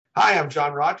Hi, I'm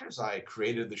John Rogers. I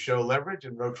created the show Leverage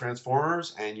and wrote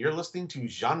Transformers, and you're listening to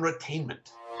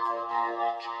Genretainment.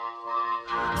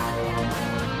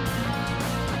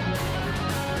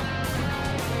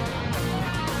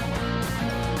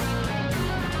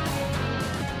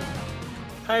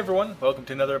 Hi everyone, welcome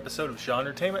to another episode of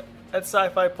Genretainment at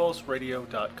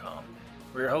SciFiPulseRadio.com.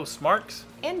 We're your hosts, Marks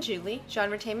and Julie.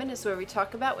 Genretainment is where we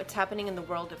talk about what's happening in the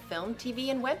world of film, TV,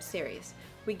 and web series.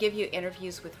 We give you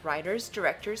interviews with writers,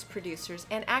 directors, producers,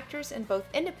 and actors in both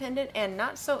independent and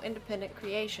not so independent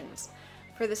creations.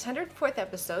 For this 104th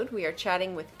episode, we are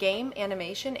chatting with game,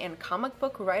 animation, and comic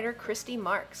book writer Christy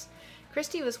Marks.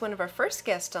 Christy was one of our first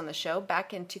guests on the show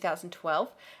back in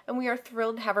 2012, and we are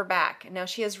thrilled to have her back. Now,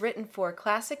 she has written for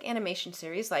classic animation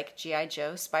series like G.I.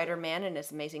 Joe, Spider-Man and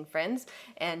His Amazing Friends,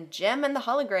 and Jem and the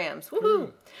Holograms.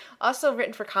 Woohoo! Also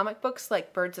written for comic books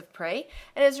like Birds of Prey,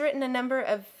 and has written a number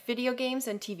of video games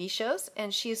and TV shows,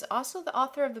 and she is also the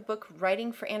author of the book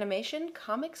Writing for Animation,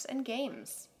 Comics, and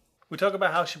Games. We talk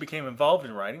about how she became involved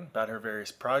in writing, about her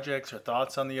various projects, her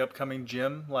thoughts on the upcoming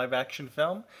Jem live-action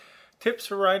film, tips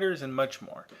for writers, and much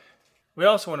more. We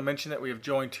also want to mention that we have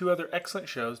joined two other excellent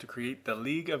shows to create the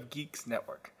League of Geeks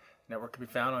Network. The network can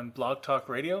be found on Blog Talk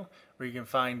Radio, where you can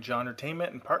find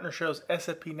Genretainment and partner shows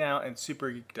SFP Now and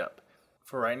Super Geeked Up.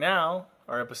 For right now,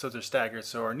 our episodes are staggered,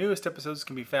 so our newest episodes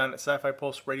can be found at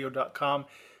SciFiPulseRadio.com,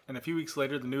 and a few weeks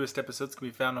later, the newest episodes can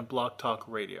be found on Blog Talk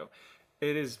Radio.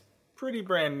 It is pretty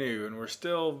brand new, and we're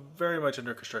still very much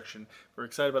under construction. We're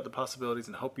excited about the possibilities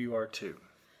and hope you are too.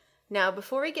 Now,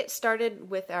 before we get started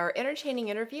with our entertaining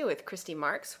interview with Christy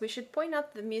Marks, we should point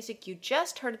out that the music you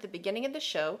just heard at the beginning of the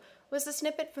show was a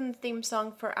snippet from the theme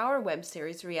song for our web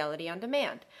series, Reality on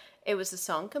Demand. It was a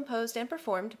song composed and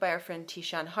performed by our friend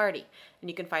Tishan Hardy, and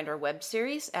you can find our web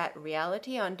series at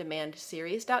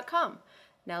realityondemandseries.com.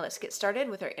 Now let's get started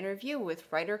with our interview with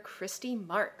writer Christy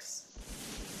Marks.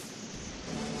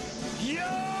 Yo,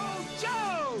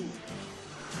 Joe!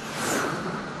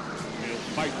 We'll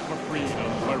fight for freedom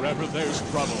wherever there's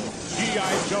trouble.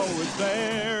 G.I. Joe is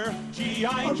there.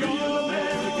 G.I. Joe,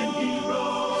 American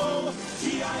hero.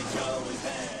 G.I. Joe is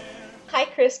there. Hi,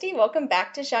 Christy. Welcome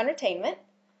back to Genretainment.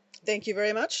 Thank you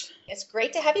very much. It's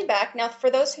great to have you back. Now, for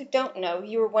those who don't know,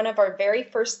 you were one of our very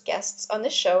first guests on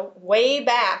the show way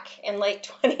back in late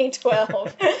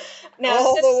 2012. Now,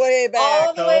 all the way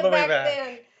back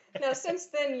then. Now, since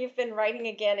then, you've been writing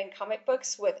again in comic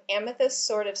books with Amethyst,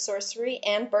 Sword of Sorcery,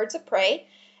 and Birds of Prey.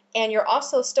 And you're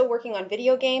also still working on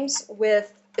video games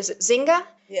with, is it Zynga?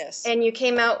 Yes. And you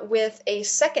came out with a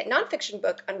second nonfiction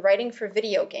book on writing for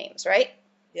video games, right?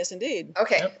 Yes, indeed.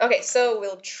 Okay. Yep. Okay, so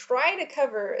we'll try to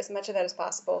cover as much of that as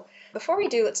possible. Before we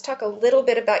do, let's talk a little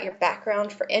bit about your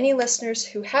background for any listeners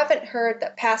who haven't heard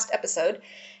that past episode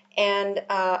and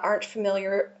aren't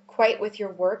familiar quite with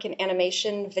your work in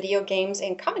animation, video games,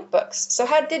 and comic books. So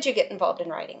how did you get involved in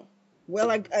writing?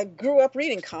 Well, I grew up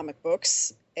reading comic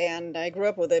books, and I grew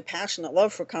up with a passionate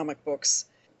love for comic books.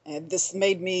 And this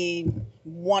made me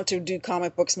want to do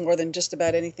comic books more than just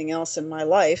about anything else in my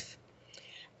life.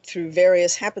 Through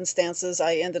various happenstances,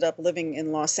 I ended up living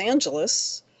in Los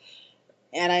Angeles,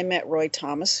 and I met Roy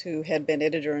Thomas, who had been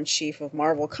editor-in-chief of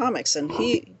Marvel Comics, and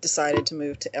he decided to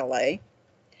move to L.A.,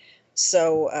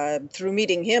 So through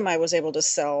meeting him, I was able to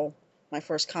sell my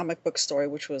first comic book story,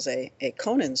 which was a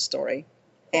Conan story.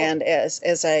 And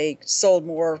as I sold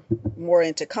more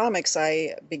into comics,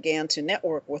 I began to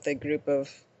network with a group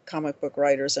of comic book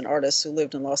writers and artists who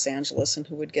lived in Los Angeles and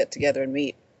who would get together and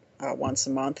meet once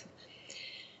a month.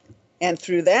 And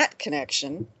through that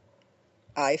connection,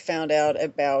 I found out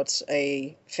about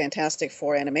a Fantastic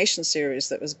Four animation series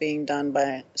that was being done by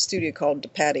a studio called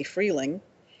DePatie Freeling.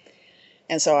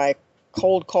 And so I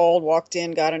cold called, walked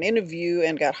in, got an interview,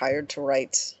 and got hired to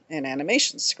write an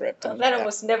animation script. Well, that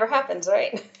almost never happens,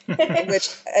 right?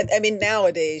 Which, I mean,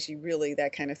 nowadays,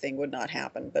 that kind of thing would not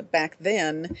happen. But back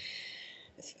then,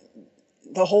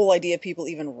 the whole idea of people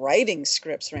even writing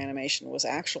scripts for animation was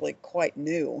actually quite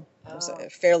new. It was a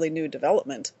fairly new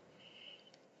development.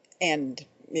 And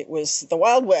it was the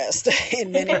Wild West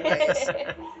in many ways.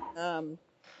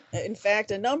 In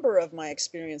fact, a number of my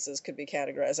experiences could be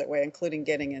categorized that way, including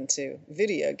getting into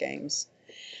video games,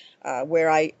 where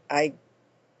I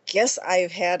guess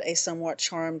I've had a somewhat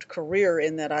charmed career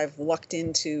in that I've lucked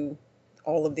into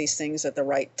all of these things at the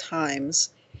right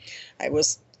times. I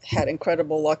had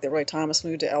incredible luck that Roy Thomas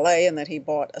moved to L.A. and that he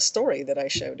bought a story that I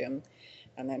showed him.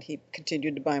 And then he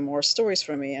continued to buy more stories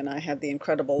from me, and I had the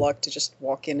incredible luck to just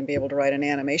walk in and be able to write an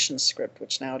animation script,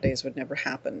 which nowadays would never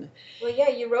happen. Well, yeah,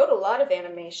 you wrote a lot of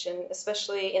animation,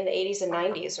 especially in the 80s and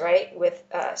 90s, right? With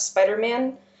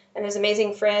Spider-Man and His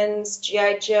Amazing Friends,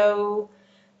 G.I. Joe,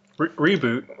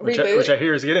 Reboot, which Reboot. I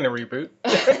hear is getting a reboot.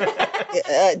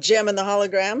 Jem and the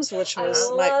Holograms, which I was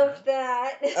love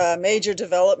that. major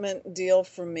development deal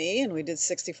for me, and we did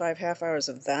 65 half hours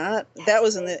of that. That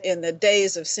was in the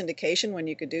days of syndication when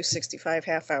you could do 65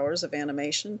 half hours of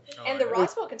animation. And the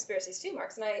Roswell conspiracies too.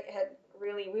 Marks and I had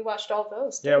we watched all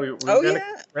those. Too. Yeah, we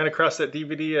ran across that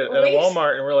DVD at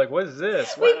Walmart, and we're like, "What is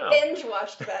this?" Wow. We binge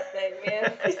watched that thing,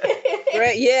 man.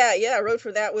 Right? Yeah. I wrote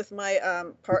for that with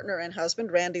my partner and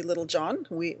husband, Randy Littlejohn.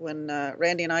 When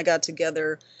Randy and I got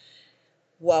together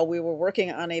while we were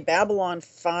working on a Babylon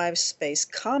 5 space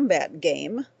combat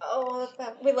game. Oh,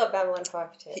 we love Babylon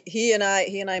 5 too. He and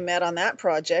I met on that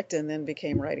project and then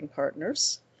became writing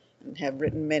partners, and have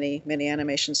written many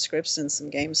animation scripts and some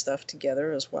game stuff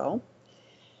together as well.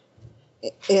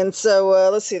 And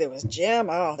so let's see, there was Jem,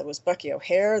 there was Bucky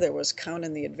O'Hare, there was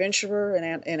Conan the Adventurer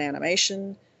in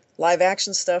animation. Live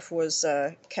action stuff was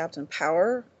Captain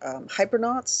Power,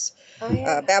 Hypernauts,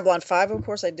 Babylon 5, of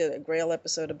course. I did a Grail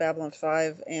episode of Babylon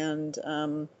 5,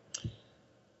 and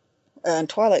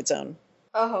Twilight Zone.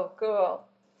 Oh, cool.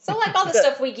 So like all the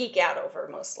stuff we geek out over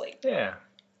mostly. Yeah.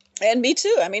 And me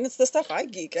too. I mean, it's the stuff I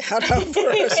geek out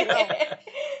over as well.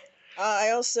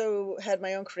 I also had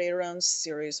my own creator-owned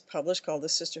series published called The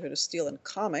Sisterhood of Steel and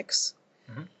Comics,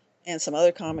 and some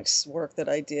other comics work that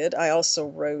I did. I also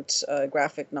wrote a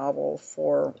graphic novel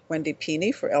for Wendy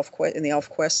Peeney for in the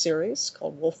ElfQuest series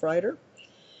called Wolf Rider.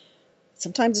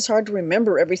 Sometimes it's hard to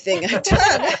remember everything I've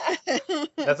done.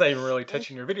 That's not even really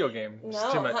touching your video game.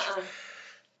 It's too much.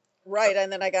 Right,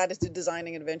 and then I got into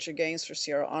designing adventure games for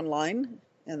Sierra Online.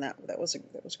 And that was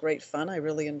great fun. I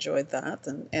really enjoyed that,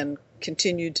 and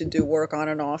continued to do work on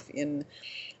and off in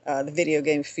the video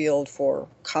game field for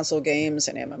console games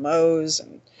and MMOs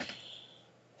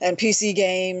and PC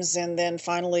games. And then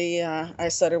finally, I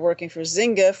started working for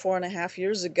Zynga 4.5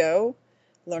 years ago,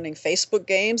 learning Facebook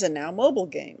games and now mobile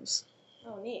games.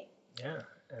 Oh, neat. Yeah.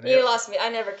 You lost me. I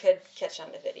never could catch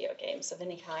on to video games of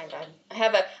any kind. I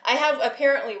have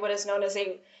apparently what is known as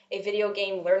a video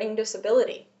game learning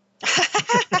disability.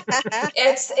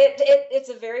 It's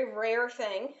a very rare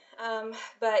thing,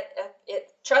 but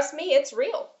trust me, it's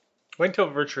real. Wait till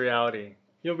virtual reality.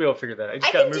 You'll be able to figure that out. You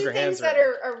just I gotta can move do your things hands that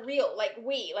around. are real, like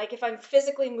if I'm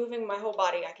physically moving my whole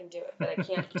body, I can do it, but I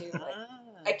can't do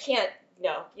I can't.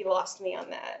 No, you lost me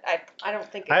on that. I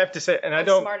don't think I have to say, and I'm I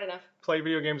don't smart enough. play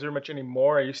video games very much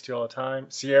anymore. I used to all the time.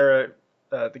 Sierra,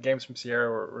 the games from Sierra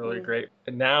were really great,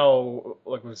 and now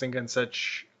like with Zynga and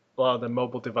such. A lot of the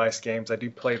mobile device games, I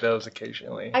do play those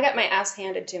occasionally. I got my ass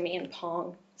handed to me in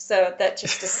Pong, so that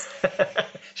just is.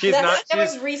 That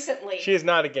was recently. She is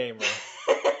not a gamer.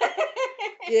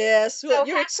 Yes. So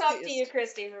hats off to you,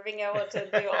 Christy, for being able to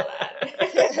do all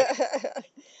that.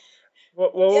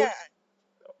 Yeah.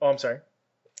 Oh, I'm sorry.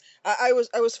 I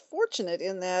was fortunate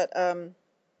in that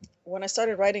when I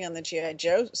started writing on the G.I.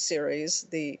 Joe series,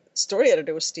 the story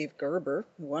editor was Steve Gerber,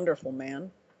 a wonderful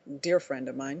man, a dear friend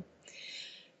of mine.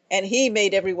 And he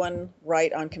made everyone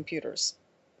write on computers.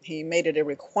 He made it a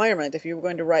requirement if you were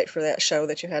going to write for that show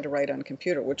that you had to write on a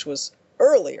computer, which was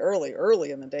early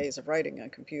in the days of writing on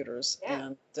computers.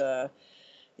 Yeah. And,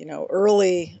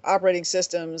 early operating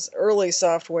systems, early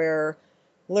software,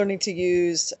 learning to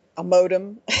use a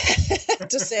modem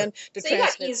to send to so you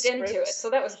got transmit eased into it, scripts. so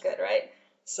that was good, right?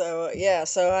 So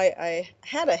I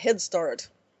had a head start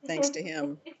thanks to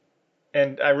him.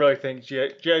 And I really think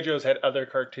G.I. Joe's had other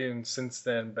cartoons since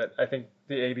then, but I think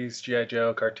the 80s G.I.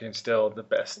 Joe cartoon's still the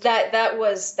best. That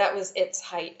was its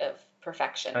height of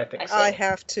perfection. I think so. I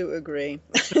have to agree.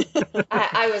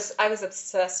 I was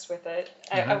obsessed with it.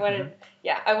 I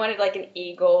wanted like an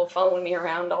eagle following me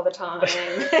around all the time.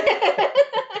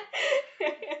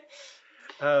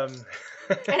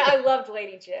 And I loved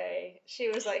Lady J. She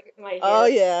was like my hero. Oh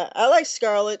yeah, I like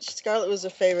Scarlet. Scarlet was a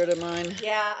favorite of mine.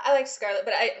 Yeah, I like Scarlet,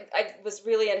 but I was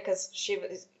really into because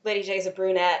Lady J's a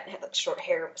brunette and had like short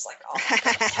hair. It was like all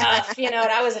tough, and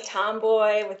I was a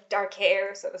tomboy with dark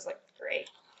hair, so it was like great.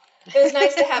 It was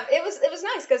nice to have. It was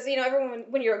nice because everyone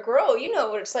when you're a girl,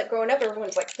 what it's like growing up.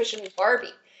 Everyone's like pushing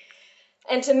Barbie,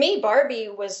 and to me, Barbie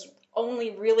was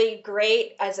only really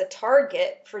great as a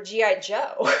target for G.I.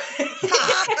 Joe. So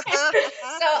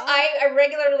I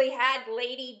regularly had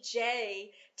Lady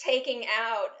J taking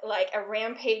out like a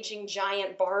rampaging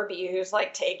giant Barbie who's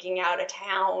like taking out a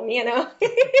town, I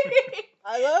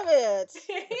love it.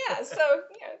 Yeah, so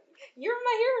you're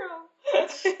my hero.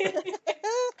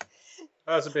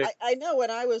 That was a big... I know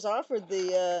when I was offered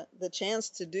the chance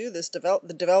to do this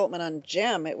the development on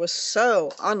Jem, it was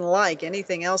so unlike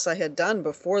anything else I had done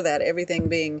before that. Everything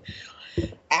being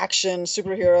action,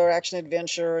 superhero action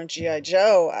adventure and G.I.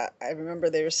 Joe, I remember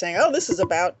they were saying, oh, this is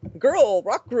about girl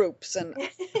rock groups. And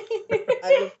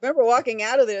I remember walking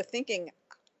out of there thinking,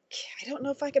 I don't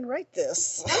know if I can write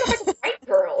this. Right,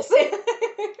 girls.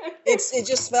 It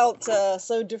just felt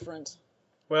so different.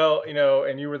 Well,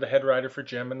 and you were the head writer for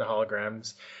Jim and the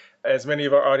Holograms. As many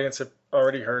of our audience have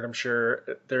already heard, I'm sure,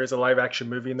 there is a live action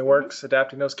movie in the works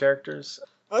adapting those characters.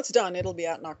 Oh, it's done. It'll be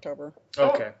out in October.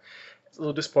 Okay. A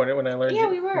little disappointed when I learned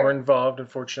you were involved,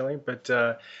 unfortunately. But,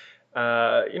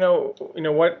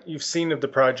 what you've seen of the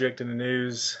project in the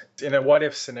news, in a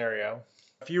what-if scenario,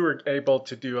 if you were able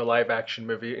to do a live-action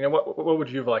movie, what would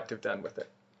you have liked to have done with it?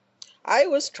 I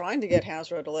was trying to get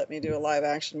Hasbro to let me do a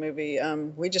live-action movie.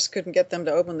 We just couldn't get them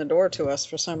to open the door to us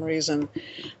for some reason.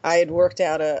 I had worked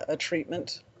out a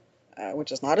treatment,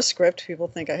 which is not a script. People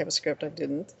think I have a script. I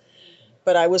didn't.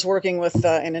 But I was working with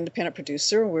an independent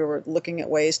producer. We were looking at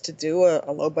ways to do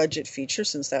a low-budget feature,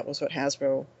 since that was what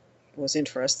Hasbro was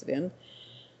interested in.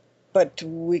 But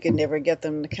we could never get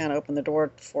them to kind of open the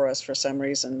door for us for some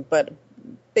reason. But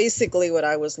basically what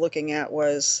I was looking at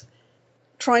was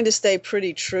trying to stay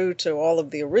pretty true to all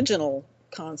of the original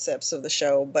concepts of the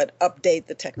show, but update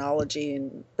the technology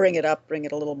and bring it a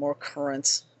little more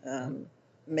current,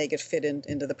 make it fit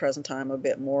into the present time a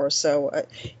bit more. So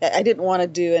I didn't want to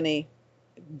do any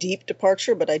deep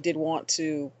departure, but I did want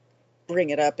to bring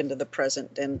it up into the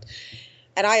present. And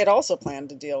I had also planned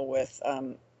to deal with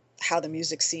how the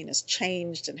music scene has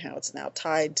changed and how it's now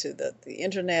tied to the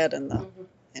internet and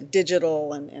and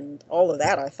digital and all of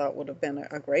that. I thought would have been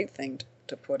a great thing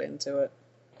to put into it.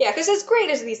 Yeah, because as great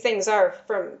as these things are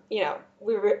from,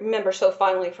 we remember so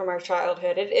fondly from our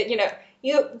childhood,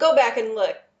 you go back and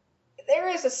look, there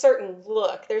is a certain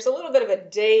look. There's a little bit of a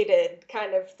dated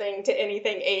kind of thing to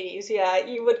anything 80s. Yeah,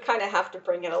 you would kind of have to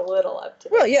bring it a little up to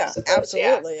date. Well, yeah,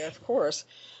 absolutely, yeah. Of course.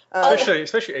 Especially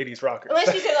 80s rockers.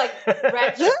 Unless you did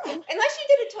retro. Unless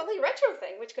you did a totally retro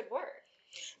thing, which could work.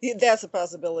 Yeah, that's a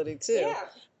possibility too. Yeah.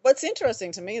 What's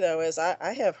interesting to me though is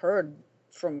I have heard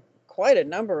from quite a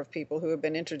number of people who have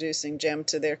been introducing Jem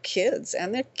to their kids,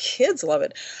 and their kids love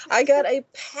it. I got a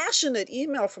passionate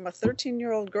email from a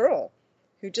 13-year-old girl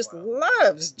who just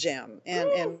loves Jem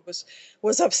and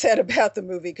was upset about the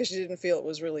movie because she didn't feel it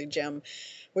was really Jem,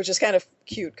 which is kind of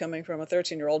cute coming from a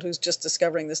 13-year-old who's just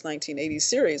discovering this 1980s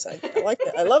series. I like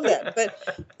that. I love that.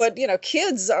 But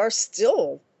kids are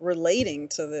still relating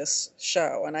to this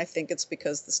show, and I think it's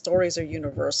because the stories are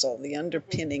universal, the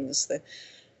underpinnings,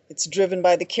 it's driven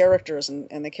by the characters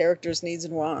and the characters' needs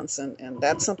and wants, and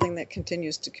that's something that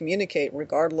continues to communicate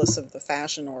regardless of the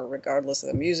fashion or regardless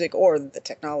of the music or the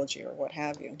technology or what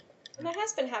have you. And that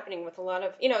has been happening with a lot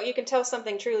of, you can tell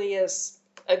something truly is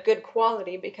a good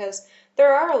quality because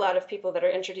there are a lot of people that are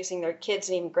introducing their kids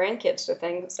and even grandkids to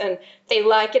things, and they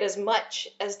like it as much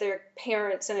as their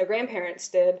parents and their grandparents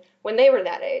did when they were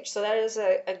that age. So that is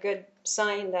a good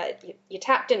sign that you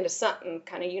tapped into something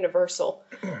kind of universal,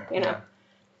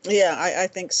 Yeah, I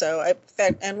think so. In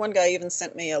fact, and one guy even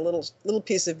sent me a little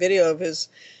piece of video of his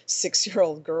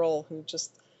 6-year-old girl who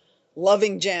just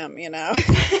loving Jem,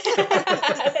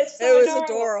 That's so it was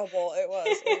adorable. It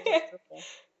was wonderful.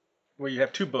 Well, you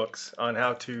have 2 books on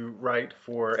how to write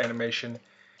for animation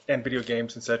and video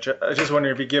games and such. I was just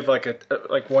wondering if you give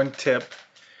like one tip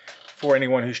for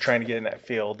anyone who's trying to get in that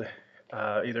field,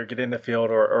 either get in the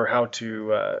field or how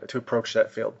to approach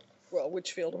that field. Well,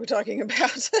 which field are we talking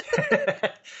about?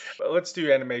 Well, let's do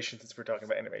animation since we're talking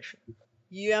about animation.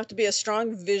 You have to be a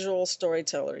strong visual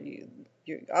storyteller. You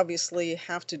obviously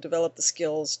have to develop the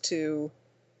skills to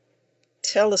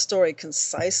tell a story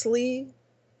concisely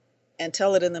and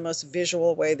tell it in the most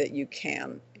visual way that you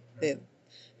can.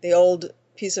 The old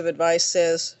piece of advice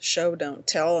says, show, don't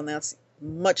tell, and that's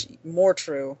much more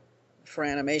true for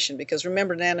animation, because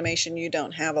remember, in animation you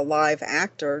don't have a live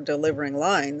actor delivering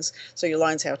lines, so your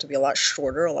lines have to be a lot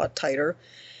shorter, a lot tighter.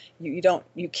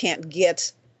 You can't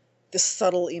get the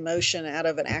subtle emotion out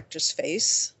of an actor's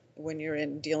face when you're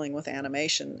dealing with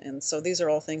animation, and so these are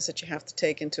all things that you have to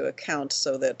take into account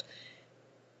so that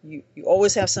you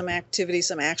always have some activity,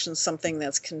 some action, something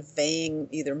that's conveying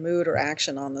either mood or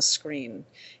action on the screen.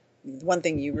 One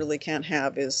thing you really can't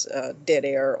have is dead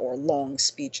air or long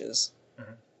speeches.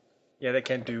 Mm-hmm. Yeah, they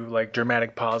can't do like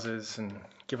dramatic pauses and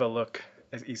give a look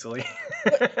as easily.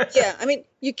 Yeah, I mean,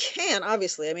 you can,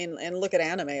 obviously. I mean, and look at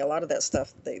anime. A lot of that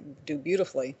stuff they do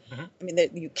beautifully. Mm-hmm. I mean,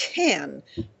 you can,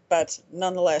 but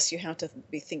nonetheless, you have to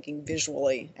be thinking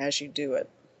visually as you do it.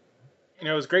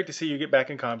 It was great to see you get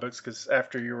back in comic books, because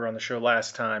after you were on the show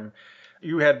last time,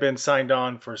 you had been signed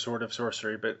on for Sword of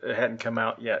Sorcery, but it hadn't come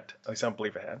out yet. At least I don't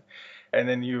believe it had. And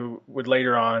then you would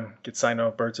later on get signed on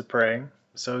with Birds of Prey.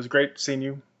 So it was great seeing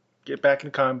you get back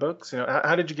into comic books.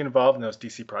 How did you get involved in those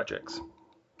DC projects?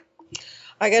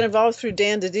 I got involved through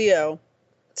Dan DiDio.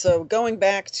 So going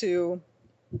back to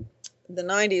the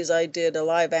 90s, I did a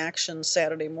live action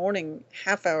Saturday morning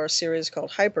half-hour series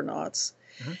called Hypernauts.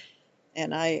 Mm-hmm.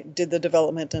 And I did the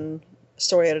development and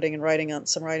story editing and writing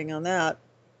on that.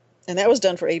 And that was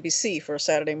done for ABC for a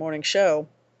Saturday morning show.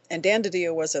 And Dan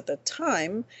DiDio was at the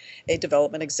time a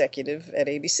development executive at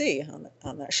ABC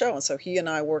on that show. And so he and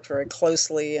I worked very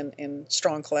closely in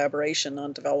strong collaboration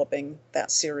on developing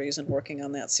that series and working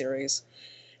on that series,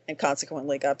 and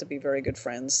consequently got to be very good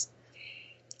friends.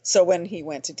 So when he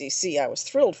went to DC, I was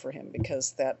thrilled for him,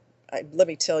 because let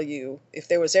me tell you, if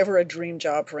there was ever a dream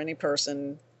job for any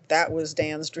person, that was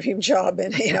Dan's dream job.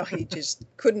 And, he just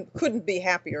couldn't be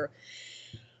happier.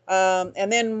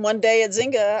 And then one day at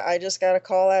Zynga, I just got a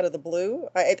call out of the blue.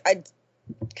 I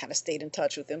kind of stayed in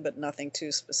touch with him, but nothing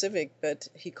too specific. But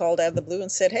he called out of the blue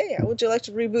and said, "Hey, how would you like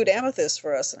to reboot Amethyst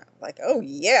for us?" And I'm like, "Oh,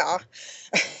 yeah."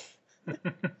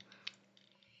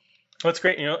 That's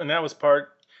great. And that was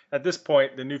at this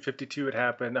point, the New 52 had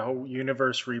happened, the whole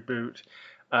universe reboot.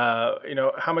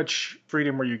 How much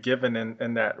freedom were you given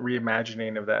in that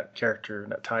reimagining of that character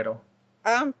and that title?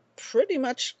 Pretty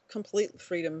much complete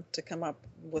freedom to come up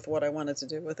with what I wanted to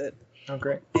do with it. Oh,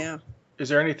 great. Yeah. Is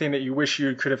there anything that you wish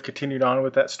you could have continued on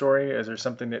with that story? Is there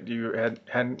something that you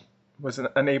was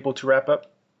unable to wrap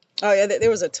up? Oh, yeah, there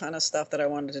was a ton of stuff that I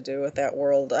wanted to do with that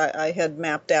world. I had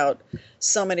mapped out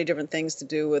so many different things to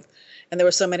do with, and there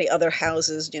were so many other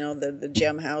houses, the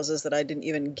gem houses that I didn't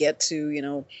even get to,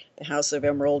 the House of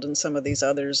Emerald and some of these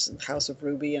others, House of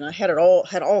Ruby, and I had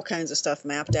all kinds of stuff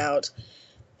mapped out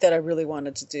that I really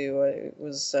wanted to do. It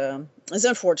was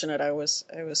unfortunate. I was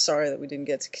sorry that we didn't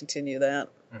get to continue that.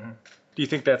 Mm-hmm. Do you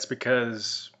think that's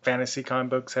because fantasy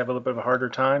comic books have a little bit of a harder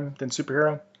time than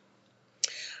superhero?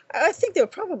 I think there were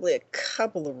probably a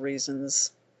couple of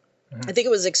reasons. Mm-hmm. I think it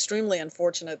was extremely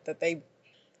unfortunate that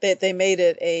they made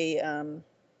it a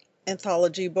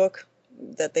anthology book,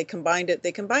 that they combined it.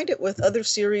 They combined it with other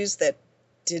series that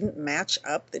didn't match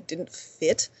up, that didn't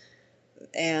fit,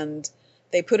 and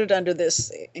they put it under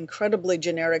this incredibly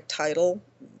generic title.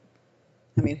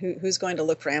 I mean, who's going to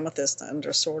look for Amethyst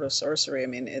under Sword of Sorcery? I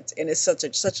mean, it's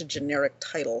such a generic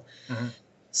title. Mm-hmm.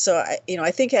 So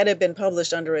I think had it been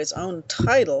published under its own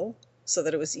title, so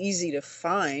that it was easy to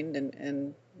find,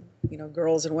 and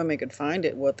girls and women could find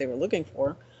it what they were looking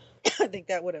for, I think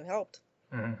that would have helped.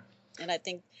 Mm-hmm. And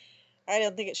I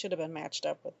don't think it should have been matched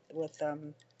up with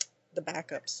the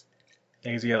backups.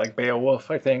 Things you got like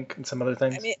Beowulf, I think, and some other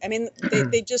things. I mean,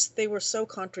 they were so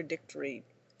contradictory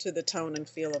to the tone and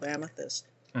feel of Amethyst.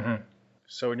 Mm-hmm.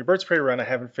 So in your Birds of Prey run, I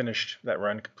haven't finished that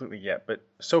run completely yet, but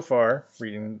so far,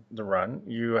 reading the run,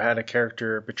 you had a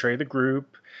character betray the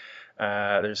group.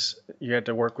 You had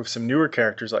to work with some newer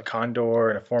characters like Condor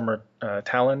and a former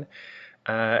Talon,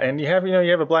 and you have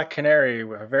a Black Canary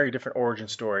with a very different origin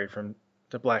story from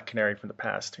the Black Canary from the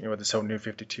past, with this whole New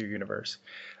 52 universe.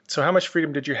 So how much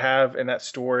freedom did you have in that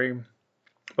story,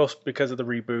 both because of the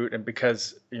reboot and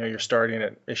because you're starting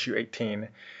at issue 18?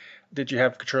 Did you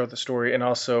have control of the story, and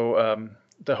also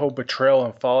the whole betrayal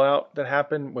and fallout that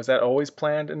happened? Was that always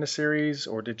planned in the series,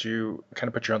 or did you kind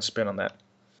of put your own spin on that?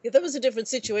 Yeah, that was a different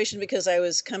situation because I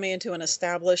was coming into an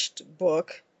established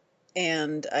book,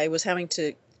 and I was having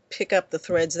to pick up the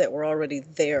threads that were already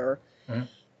there. Mm-hmm.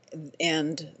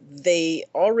 And they'd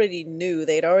already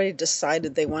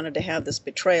decided they wanted to have this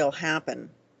betrayal happen.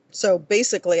 So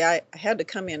basically, I had to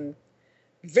come in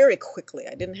very quickly.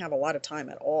 I didn't have a lot of time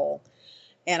at all.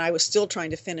 And I was still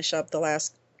trying to finish up the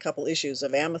last couple issues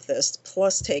of Amethyst,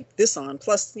 plus take this on,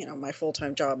 plus, my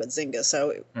full-time job at Zynga.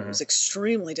 So it was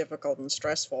extremely difficult and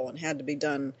stressful, and had to be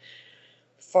done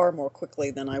far more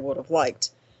quickly than I would have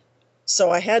liked. So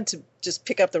I had to just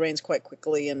pick up the reins quite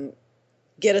quickly and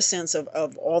get a sense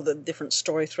of all the different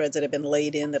story threads that had been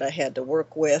laid in that I had to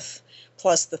work with,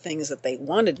 plus the things that they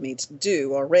wanted me to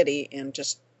do already, and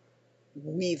just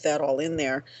weave that all in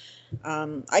there.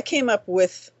 I came up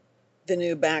with the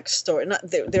new backstory.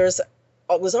 There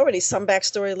was already some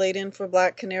backstory laid in for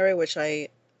Black Canary, which I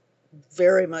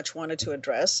very much wanted to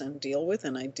address and deal with,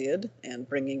 and I did, and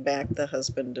bringing back the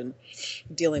husband and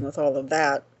dealing with all of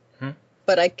that.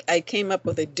 But I came up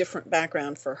with a different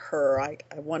background for her. I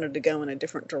wanted to go in a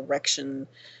different direction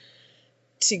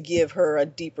to give her a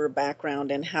deeper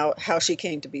background and how she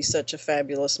came to be such a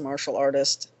fabulous martial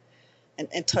artist,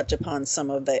 and touch upon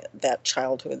some of that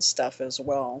childhood stuff as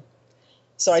well.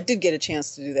 So I did get a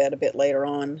chance to do that a bit later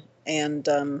on. And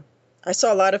I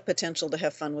saw a lot of potential to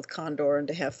have fun with Condor and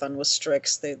to have fun with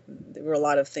Strix. There were a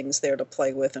lot of things there to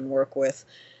play with and work with.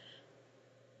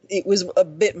 it was a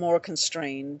bit more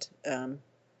constrained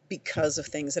because of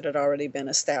things that had already been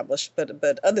established.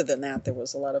 But other than that, there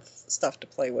was a lot of stuff to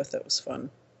play with. It was fun.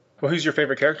 Well, who's your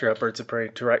favorite character at Birds of Prey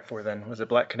to write for then? Was it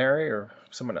Black Canary or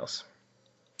someone else?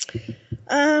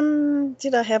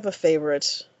 Did I have a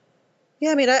favorite?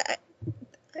 Yeah, I mean, I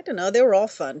don't know. They were all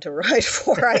fun to write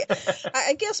for.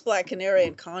 I guess Black Canary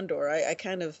and Condor.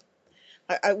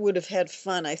 I would have had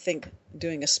fun, I think,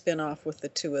 doing a spin-off with the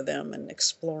two of them and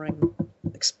exploring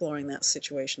that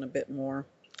situation a bit more.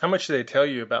 How much did they tell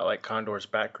you about like Condor's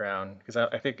background? Because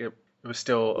I think it was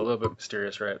still a little bit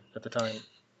mysterious, right, at the time.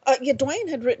 Yeah, Dwayne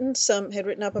had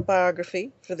written up a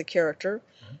biography for the character,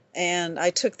 and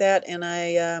I took that and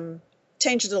I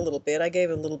changed it a little bit. I gave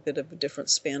it a little bit of a different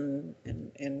spin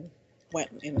and went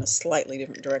in a slightly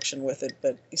different direction with it,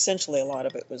 but essentially a lot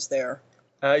of it was there.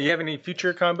 You have any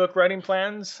future comic book writing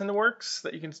plans in the works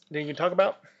that you can talk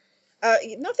about?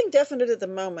 Nothing definite at the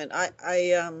moment.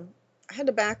 I had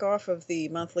to back off of the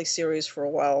monthly series for a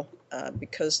while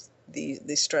because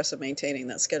the stress of maintaining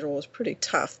that schedule was pretty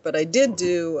tough. But I did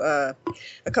do a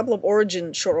couple of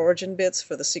short origin bits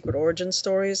for the Secret Origin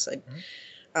stories.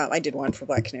 I did one for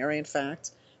Black Canary, in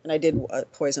fact, and I did a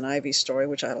Poison Ivy story,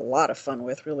 which I had a lot of fun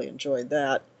with. Really enjoyed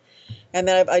that. And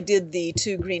then I did the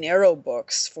 2 Green Arrow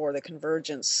books for the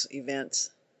Convergence event,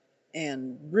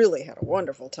 and really had a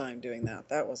wonderful time doing that.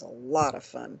 That was a lot of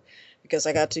fun because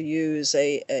I got to use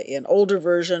an older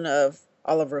version of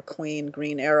Oliver Queen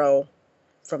Green Arrow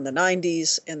from the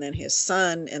 90s, and then his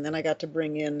son, and then I got to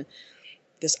bring in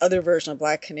this other version of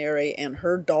Black Canary and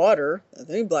her daughter,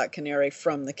 the new Black Canary,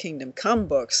 from the Kingdom Come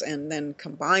books, and then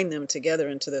combine them together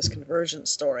into this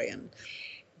Convergence story. And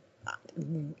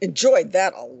enjoyed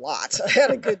that a lot. I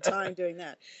had a good time doing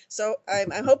that. So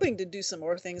I'm hoping to do some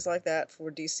more things like that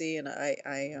for DC, and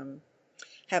I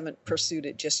haven't pursued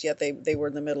it just yet. They were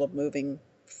in the middle of moving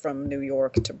from New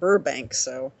York to Burbank,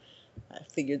 so I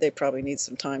figured they probably need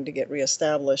some time to get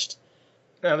reestablished.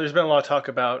 Now, there's been a lot of talk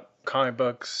about comic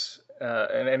books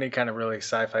and any kind of really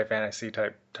sci-fi fantasy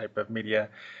type of media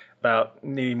about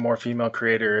needing more female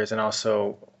creators and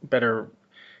also better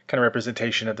kind of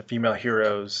representation of the female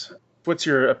heroes. What's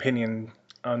your opinion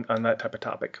on that type of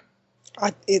topic?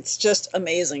 It's just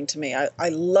amazing to me. I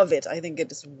love it. I think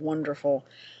it is wonderful.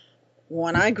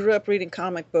 When I grew up reading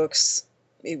comic books,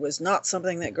 it was not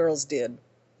something that girls did.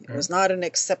 It was not an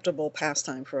acceptable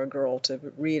pastime for a girl to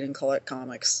read and collect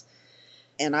comics.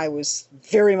 And I was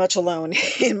very much alone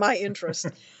in my interest.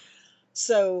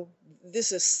 So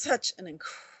this is such an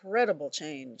incredible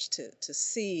change to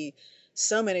see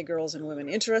so many girls and women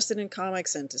interested in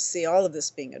comics, and to see all of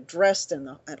this being addressed and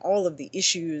all of the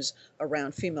issues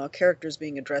around female characters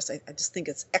being addressed. I just think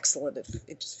it's excellent.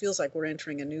 It just feels like we're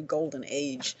entering a new golden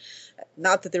age.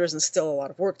 Not that there isn't still a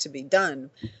lot of work to be done,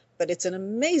 but it's an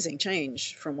amazing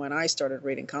change from when I started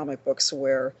reading comic books,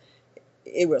 where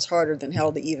it was harder than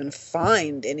hell to even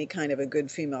find any kind of a good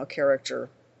female character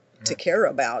to care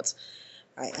about.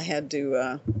 I had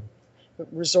to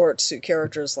resort to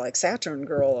characters like Saturn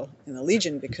Girl in the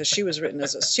Legion, because she was written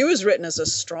as a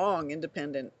strong,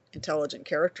 independent, intelligent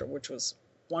character, which was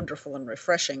wonderful and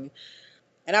refreshing.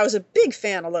 And I was a big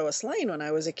fan of Lois Lane when I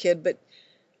was a kid, but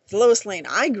the Lois Lane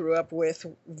I grew up with,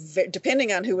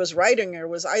 depending on who was writing her,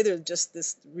 was either just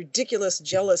this ridiculous,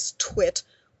 jealous twit,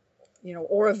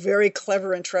 or a very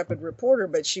clever, intrepid reporter,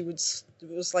 but it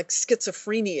was like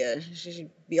schizophrenia. She'd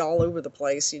be all over the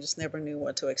place. You just never knew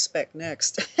what to expect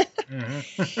next.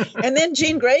 And then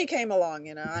Jean Grey came along,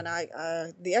 and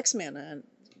the X-Men,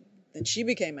 and she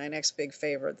became my next big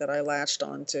favorite that I latched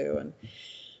onto.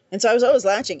 And so I was always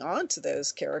latching onto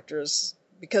those characters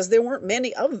because there weren't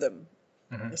many of them,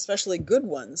 especially good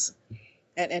ones.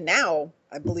 And now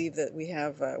I believe that we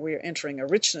are entering a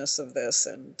richness of this,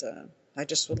 and I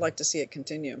just would like to see it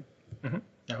continue.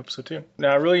 I hope so too.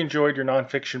 Now, I really enjoyed your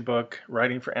nonfiction book,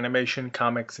 Writing for Animation,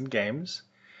 Comics, and Games.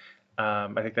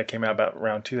 I think that came out about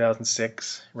around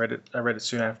 2006. I read it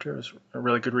soon after. It was a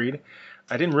really good read.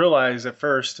 I didn't realize at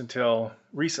first until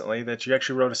recently that you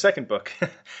actually wrote a second book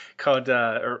called,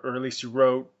 or at least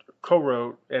you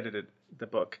co-wrote, edited the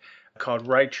book called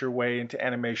Write Your Way into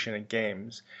Animation and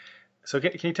Games. So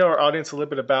can you tell our audience a little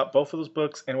bit about both of those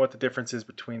books and what the difference is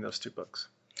between those two books?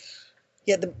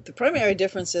 Yeah, the primary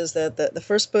difference is that the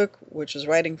first book, which was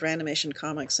Writing for Animation,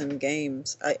 Comics, and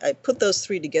Games, I put those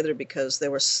three together because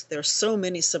there are so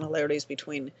many similarities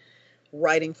between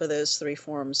writing for those three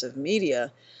forms of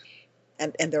media,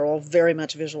 and they're all very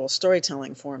much visual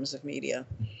storytelling forms of media.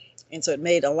 And so it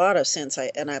made a lot of sense.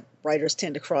 Writers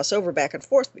tend to cross over back and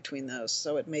forth between those,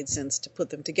 so it made sense to put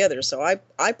them together. So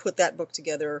I put that book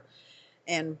together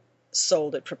and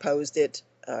sold it, proposed it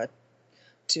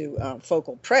to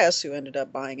Focal Press, who ended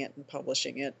up buying it and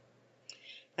publishing it.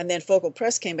 And then Focal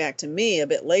Press came back to me a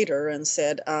bit later and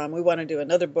said, we want to do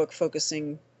another book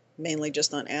focusing mainly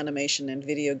just on animation and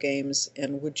video games,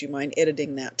 and would you mind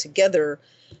editing that together?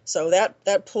 So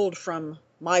that pulled from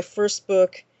my first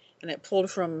book, and it pulled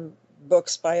from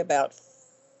books by about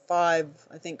five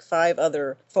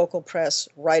other Focal Press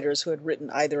writers who had written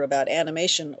either about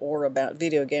animation or about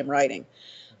video game writing.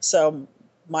 So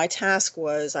my task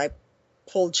was I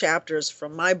pulled chapters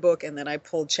from my book, and then I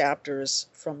pulled chapters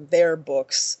from their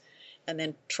books, and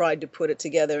then tried to put it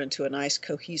together into a nice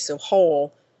cohesive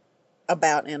whole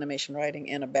about animation writing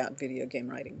and about video game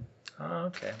writing. Oh,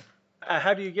 okay.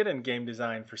 How do you get in game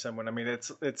design for someone? I mean,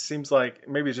 it seems like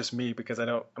maybe it's just me because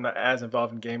I'm not as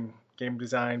involved in game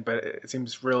design, but it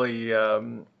seems really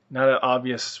not an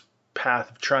obvious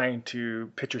path of trying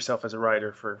to pitch yourself as a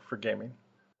writer for gaming.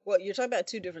 Well, you're talking about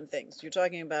two different things. You're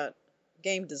talking about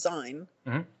game design,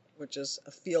 Mm-hmm. which is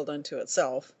a field unto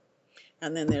itself,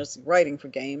 and then there's writing for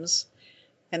games,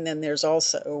 and then there's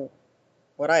also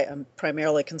what I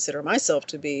primarily consider myself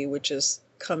to be, which has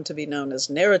come to be known as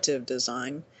narrative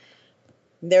design.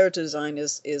 Narrative design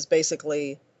is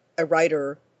basically a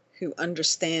writer who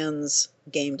understands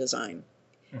game design,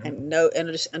 mm-hmm.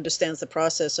 and understands the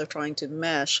process of trying to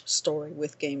mesh story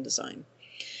with game design.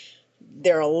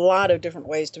 There are a lot of different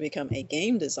ways to become a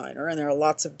game designer, and there are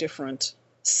lots of different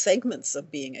segments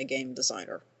of being a game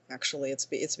designer. Actually,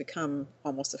 it's become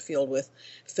almost a field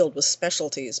filled with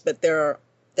specialties. But there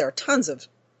are tons of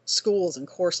schools and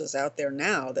courses out there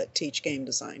now that teach game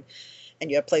design,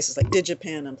 and you have places like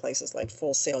DigiPen and places like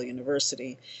Full Sail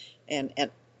University, and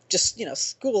just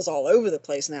schools all over the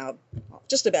place now.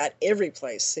 Just about every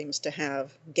place seems to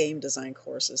have game design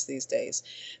courses these days.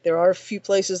 There are a few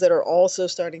places that are also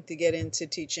starting to get into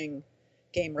teaching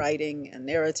game writing and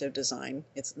narrative design.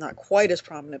 It's not quite as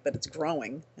prominent, but it's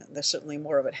growing. There's certainly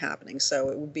more of it happening. So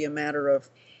it would be a matter of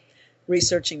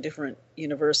researching different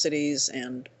universities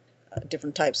and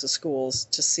different types of schools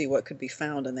to see what could be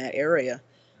found in that area.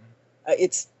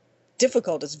 It's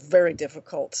difficult. It's very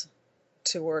difficult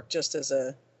to work just as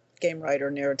a game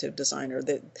writer, narrative designer.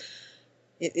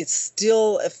 It's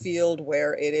still a field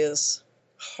where it is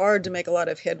hard to make a lot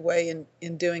of headway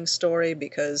in doing story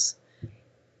because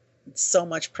so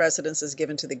much precedence is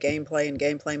given to the gameplay and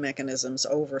gameplay mechanisms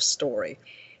over story.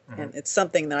 Mm-hmm. And it's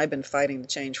something that I've been fighting to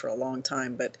change for a long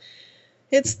time, but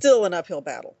it's still an uphill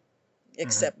battle,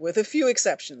 except mm-hmm. with a few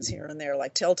exceptions here and there,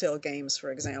 like Telltale Games,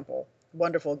 for example,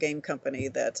 wonderful game company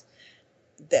that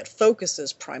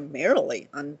focuses primarily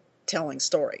on telling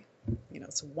story.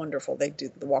 It's wonderful. They do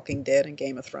The Walking Dead and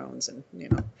Game of Thrones, and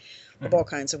mm-hmm. all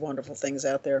kinds of wonderful things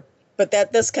out there. But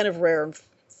that's kind of rare and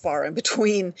far in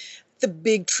between. The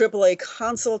big AAA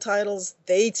console titles,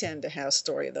 they tend to have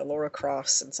story. The Lara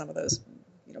Crofts and some of those,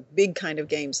 big kind of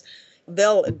games,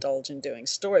 they'll indulge in doing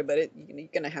story. But you're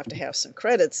going to have some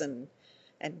credits and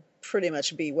pretty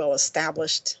much be well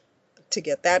established to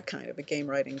get that kind of a game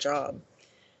writing job.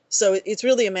 So it's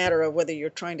really a matter of whether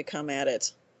you're trying to come at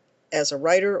it as a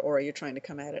writer or you're trying to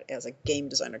come at it as a game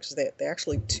designer, because they're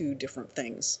actually two different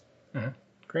things. Mm-hmm.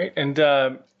 Great. And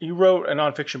you wrote a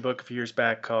nonfiction book a few years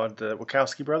back called The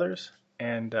Wachowski Brothers.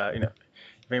 And, if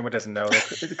anyone doesn't know,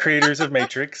 they're the creators of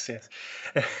Matrix. Yes.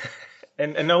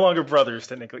 and no longer brothers,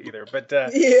 technically, either. But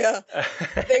yeah,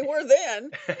 they were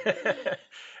then.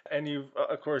 And you,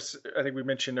 of course, I think we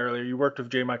mentioned earlier, you worked with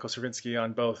J. Michael Straczynski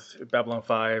on both Babylon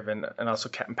 5 and also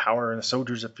Captain Power and the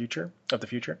Soldiers of the Future.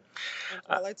 And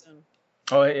Twilight Zone.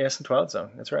 Oh, yes, in Twilight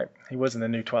Zone. That's right. He was in the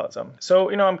new Twilight Zone. So,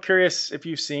 I'm curious if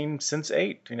you've seen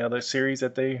Sense8, the series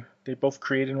that they both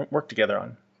created and worked together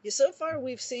on. Yeah, so far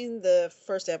we've seen the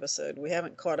first episode. We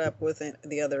haven't caught up with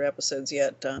the other episodes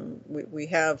yet. We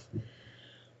have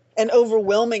an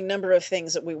overwhelming number of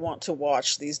things that we want to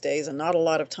watch these days and not a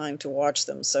lot of time to watch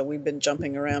them. So we've been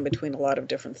jumping around between a lot of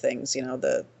different things,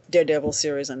 the Daredevil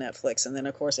series on Netflix, and then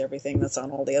of course everything that's on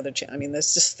all the other channels. I mean,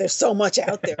 there's so much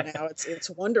out there now. It's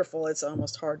wonderful. It's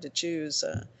almost hard to choose.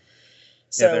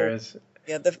 Yeah, there is.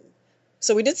 Yeah,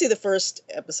 so we did see the first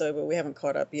episode, but we haven't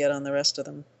caught up yet on the rest of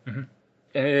them. Mm-hmm.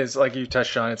 And it is, like you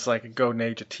touched on, it's like a golden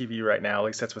age of TV right now. At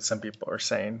least that's what some people are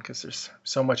saying, because there's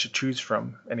so much to choose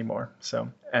from anymore. So,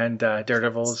 and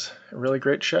Daredevil's a really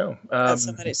great show.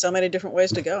 So many different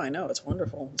ways to go. I know, it's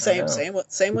wonderful.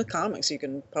 Same with comics. You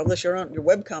can publish your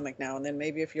webcomic now, and then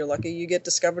maybe if you're lucky, you get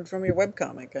discovered from your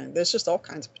webcomic. And there's just all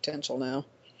kinds of potential now.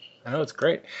 I know, it's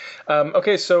great.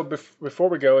 Okay, so before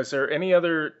we go, is there any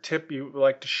other tip you would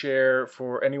like to share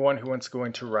for anyone who wants to go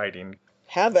into writing?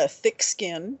 Have a thick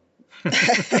skin.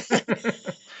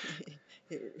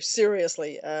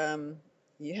 Seriously,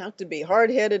 You have to be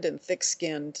hard-headed and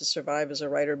thick-skinned to survive as a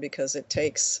writer because it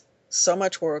takes so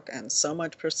much work and so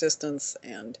much persistence,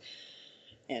 and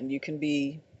you can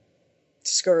be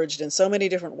discouraged in so many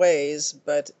different ways,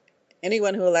 but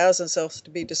anyone who allows themselves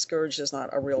to be discouraged is not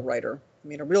a real writer. I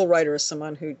mean, a real writer is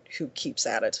someone who keeps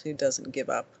at it, who doesn't give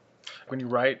up. When you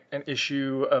write an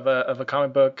issue of a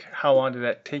comic book, how long did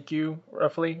that take you,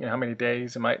 roughly? How many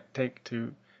days it might take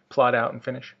to plot out and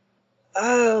finish?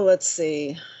 Oh, let's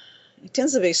see. It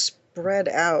tends to be spread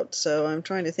out, so I'm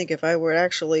trying to think if I were to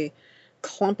actually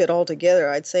clump it all together,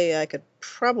 I'd say I could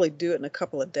probably do it in a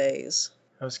couple of days.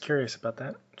 I was curious about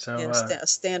that. So Yeah, a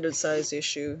standard size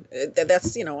issue.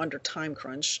 That's, under time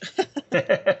crunch.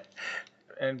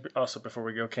 And also, before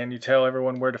we go, can you tell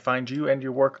everyone where to find you and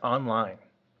your work online?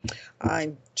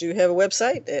 I do have a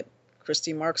website at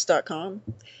ChristyMarks.com,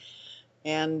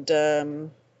 and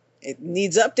it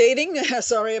needs updating.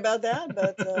 Sorry about that,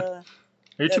 but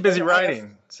you're too busy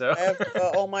writing. So I have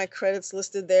all my credits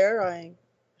listed there. I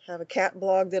have a cat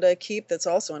blog that I keep that's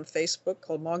also on Facebook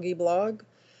called Moggy Blog,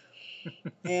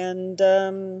 and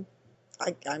I'm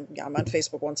on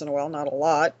Facebook once in a while, not a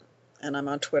lot, and I'm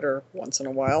on Twitter once in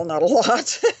a while, not a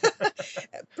lot.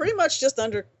 Pretty much just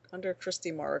under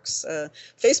Christy Marks.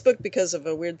 Facebook, because of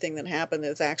a weird thing that happened,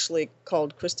 is actually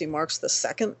called Christy Marks the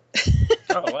Second.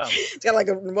 Oh wow! It's got like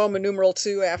a Roman numeral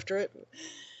 2 after it.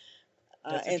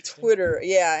 And Twitter,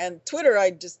 and Twitter, I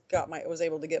just was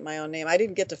able to get my own name. I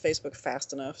didn't get to Facebook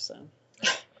fast enough, so.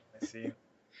 I see.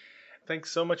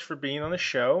 Thanks so much for being on the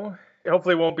show.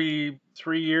 Hopefully, it won't be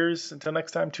 3 years until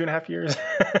next time. 2.5 years.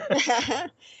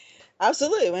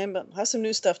 Absolutely, we'll have some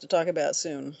new stuff to talk about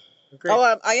soon. Great.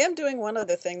 Oh, I am doing one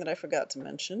other thing that I forgot to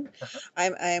mention.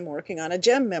 I am working on a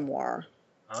Jem memoir.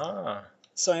 Ah.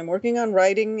 So I'm working on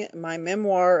writing my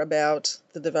memoir about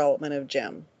the development of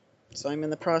Jem. So I'm in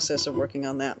the process of working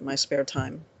on that in my spare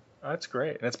time. Oh, that's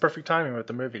great. And it's perfect timing with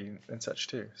the movie and such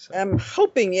too. So. I'm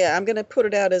hoping, I'm going to put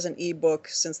it out as an ebook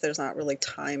since there's not really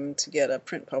time to get a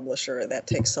print publisher. That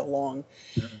takes so long.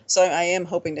 Mm-hmm. So I am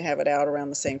hoping to have it out around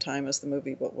the same time as the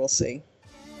movie, but we'll see.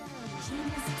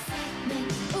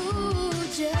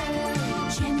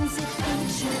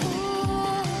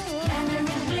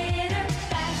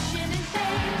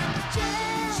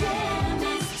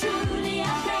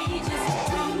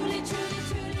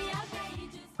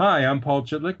 Hi, I'm Paul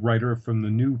Chitlick, writer from the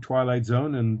new Twilight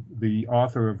Zone and the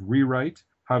author of Rewrite,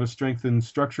 How to Strengthen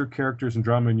Structure, Characters, and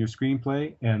Drama in Your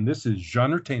Screenplay, and this is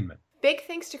Genretainment. Big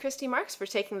thanks to Christy Marks for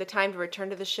taking the time to return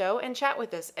to the show and chat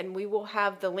with us, and we will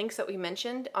have the links that we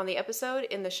mentioned on the episode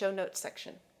in the show notes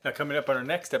section. Now, coming up on our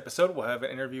next episode, we'll have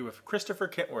an interview with Christopher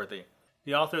Kentworthy,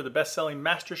 the author of the best-selling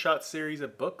Master Shot series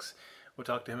of books. We'll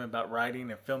talk to him about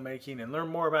writing and filmmaking and learn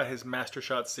more about his Master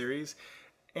Shot series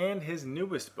and his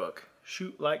newest book,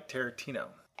 Shoot Like Tarantino.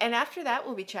 And after that,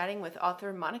 we'll be chatting with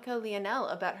author Monica Lionel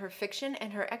about her fiction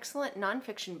and her excellent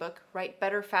nonfiction book, Write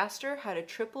Better Faster, How to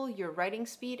Triple Your Writing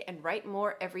Speed and Write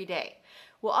More Every Day.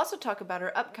 We'll also talk about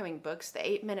her upcoming books, The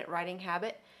 8-Minute Writing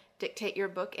Habit, Dictate Your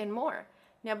Book, and more.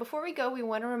 Now, before we go, we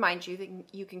want to remind you that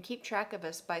you can keep track of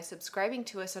us by subscribing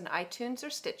to us on iTunes or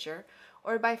Stitcher,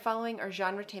 or by following our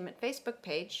Genretainment Facebook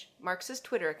page, Marks'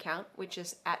 Twitter account, which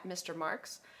is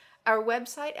 @MrMarks, our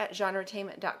website at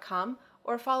genretainment.com,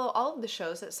 or follow all of the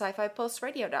shows at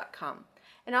sci-fi-pulseradio.com.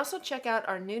 And also check out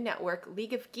our new network,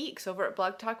 League of Geeks, over at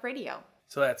Blog Talk Radio.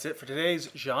 So that's it for today's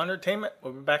Genretainment.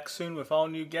 We'll be back soon with all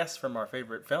new guests from our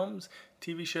favorite films,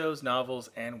 TV shows,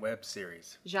 novels, and web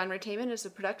series. Genretainment is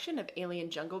a production of Alien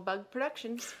Jungle Bug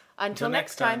Productions. Until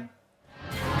next time.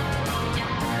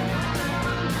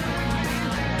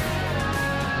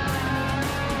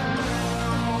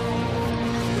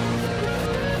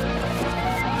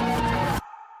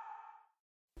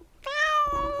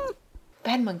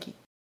 Bad monkey.